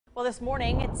Well, this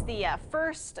morning, it's the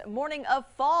first morning of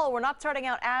fall. We're not starting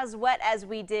out as wet as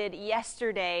we did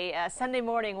yesterday. Sunday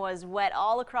morning was wet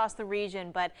all across the region,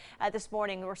 but this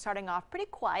morning we're starting off pretty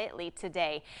quietly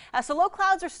today. So low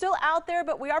clouds are still out there,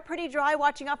 but we are pretty dry.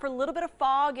 Watching out for a little bit of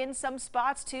fog in some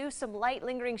spots too. Some light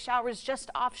lingering showers just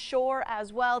offshore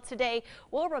as well. Today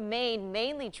will remain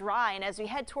mainly dry, and as we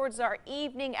head towards our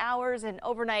evening hours and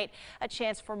overnight, a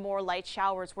chance for more light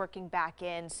showers working back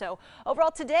in. So overall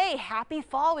today, happy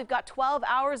fall. We've got 12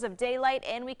 hours of daylight,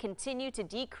 and we continue to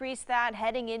decrease that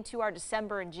heading into our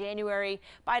December and January.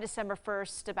 By December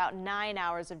 1st, about 9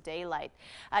 hours of daylight.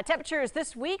 Temperatures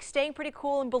this week staying pretty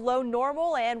cool and below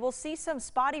normal, and we'll see some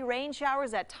spotty rain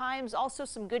showers at times. Also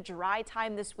some good dry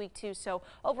time this week too, so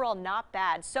overall not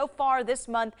bad. So far this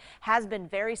month has been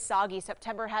very soggy.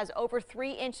 September has over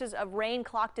 3 inches of rain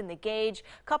clocked in the gauge.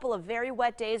 A couple of very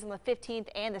wet days on the 15th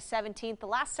and the 17th. The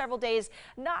last several days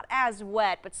not as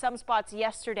wet, but some spots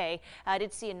yesterday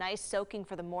did see a nice soaking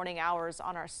for the morning hours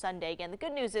on our Sunday. Again, the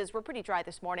good news is we're pretty dry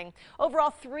this morning.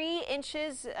 Overall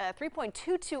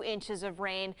 3.22 inches of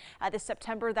rain this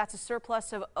September. That's a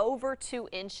surplus of over 2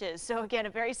 inches. So again,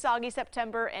 a very soggy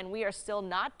September, and we are still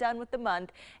not done with the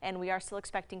month, and we are still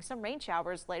expecting some rain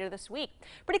showers later this week.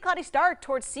 Pretty cloudy start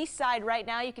towards Seaside right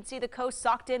now. You can see the coast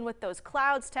socked in with those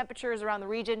clouds. Temperatures around the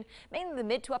region mainly the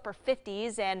mid to upper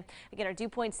 50s, and again our dew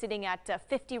point sitting at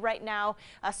 50 right now.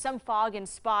 Some fog in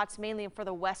spots mainly for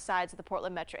the west sides of the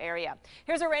Portland metro area.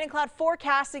 Here's our rain and cloud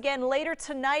forecast. Again, later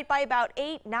tonight by about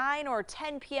 8, 9 or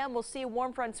 10 p.m. we'll see a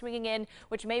warm front swinging in,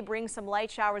 which may bring some light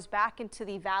showers back into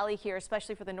the valley here,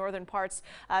 especially for the northern parts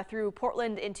through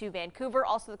Portland into Vancouver.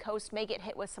 Also the coast may get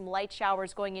hit with some light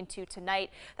showers going into tonight.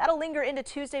 That'll linger into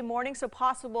Tuesday morning, so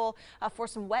possible for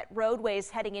some wet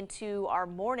roadways heading into our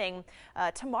morning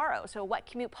tomorrow. So wet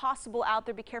commute possible out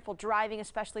there. Be careful driving,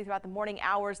 especially throughout the morning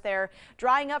hours there.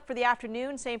 Drying up for the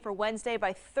afternoon, same for Wednesday.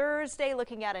 By Thursday,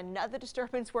 looking at another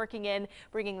disturbance working in,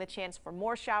 bringing the chance for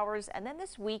more showers. And then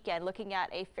this weekend, looking at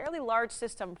a fairly large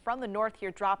system from the north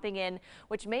here dropping in,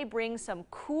 which may bring some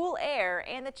cool air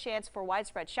and the chance for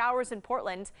widespread showers in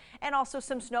Portland and also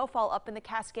some snowfall up in the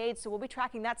Cascades. So we'll be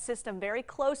tracking that system very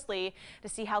closely to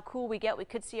see how cool we get. We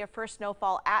could see our first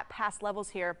snowfall at past levels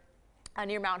here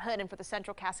near Mount Hood and for the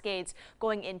Central Cascades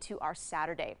going into our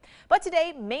Saturday. But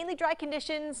today, mainly dry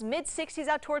conditions, mid-60s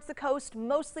out towards the coast,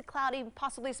 mostly cloudy,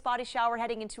 possibly a spotty shower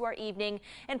heading into our evening.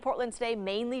 And Portland today,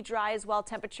 mainly dry as well.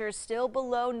 Temperatures still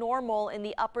below normal in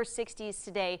the upper 60s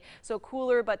today. So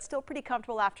cooler, but still pretty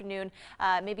comfortable afternoon.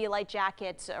 Maybe a light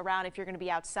jacket around if you're going to be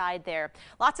outside there.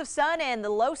 Lots of sun and the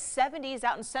low 70s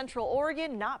out in Central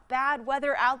Oregon. Not bad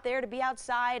weather out there to be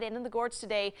outside and in the gorge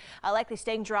today. Likely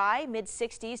staying dry,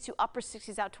 mid-60s to upper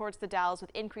 60s out towards the Dalles with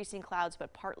increasing clouds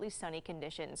but partly sunny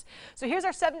conditions. So here's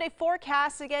our 7-day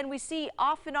forecast. Again, we see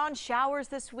off and on showers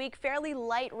this week, fairly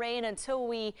light rain until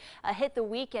we hit the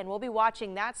weekend. We'll be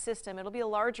watching that system. It'll be a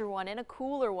larger one and a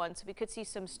cooler one, so we could see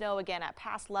some snow again at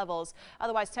past levels.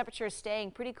 Otherwise, temperatures staying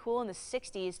pretty cool in the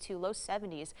 60s to low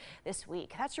 70s this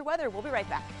week. That's your weather. We'll be right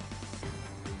back.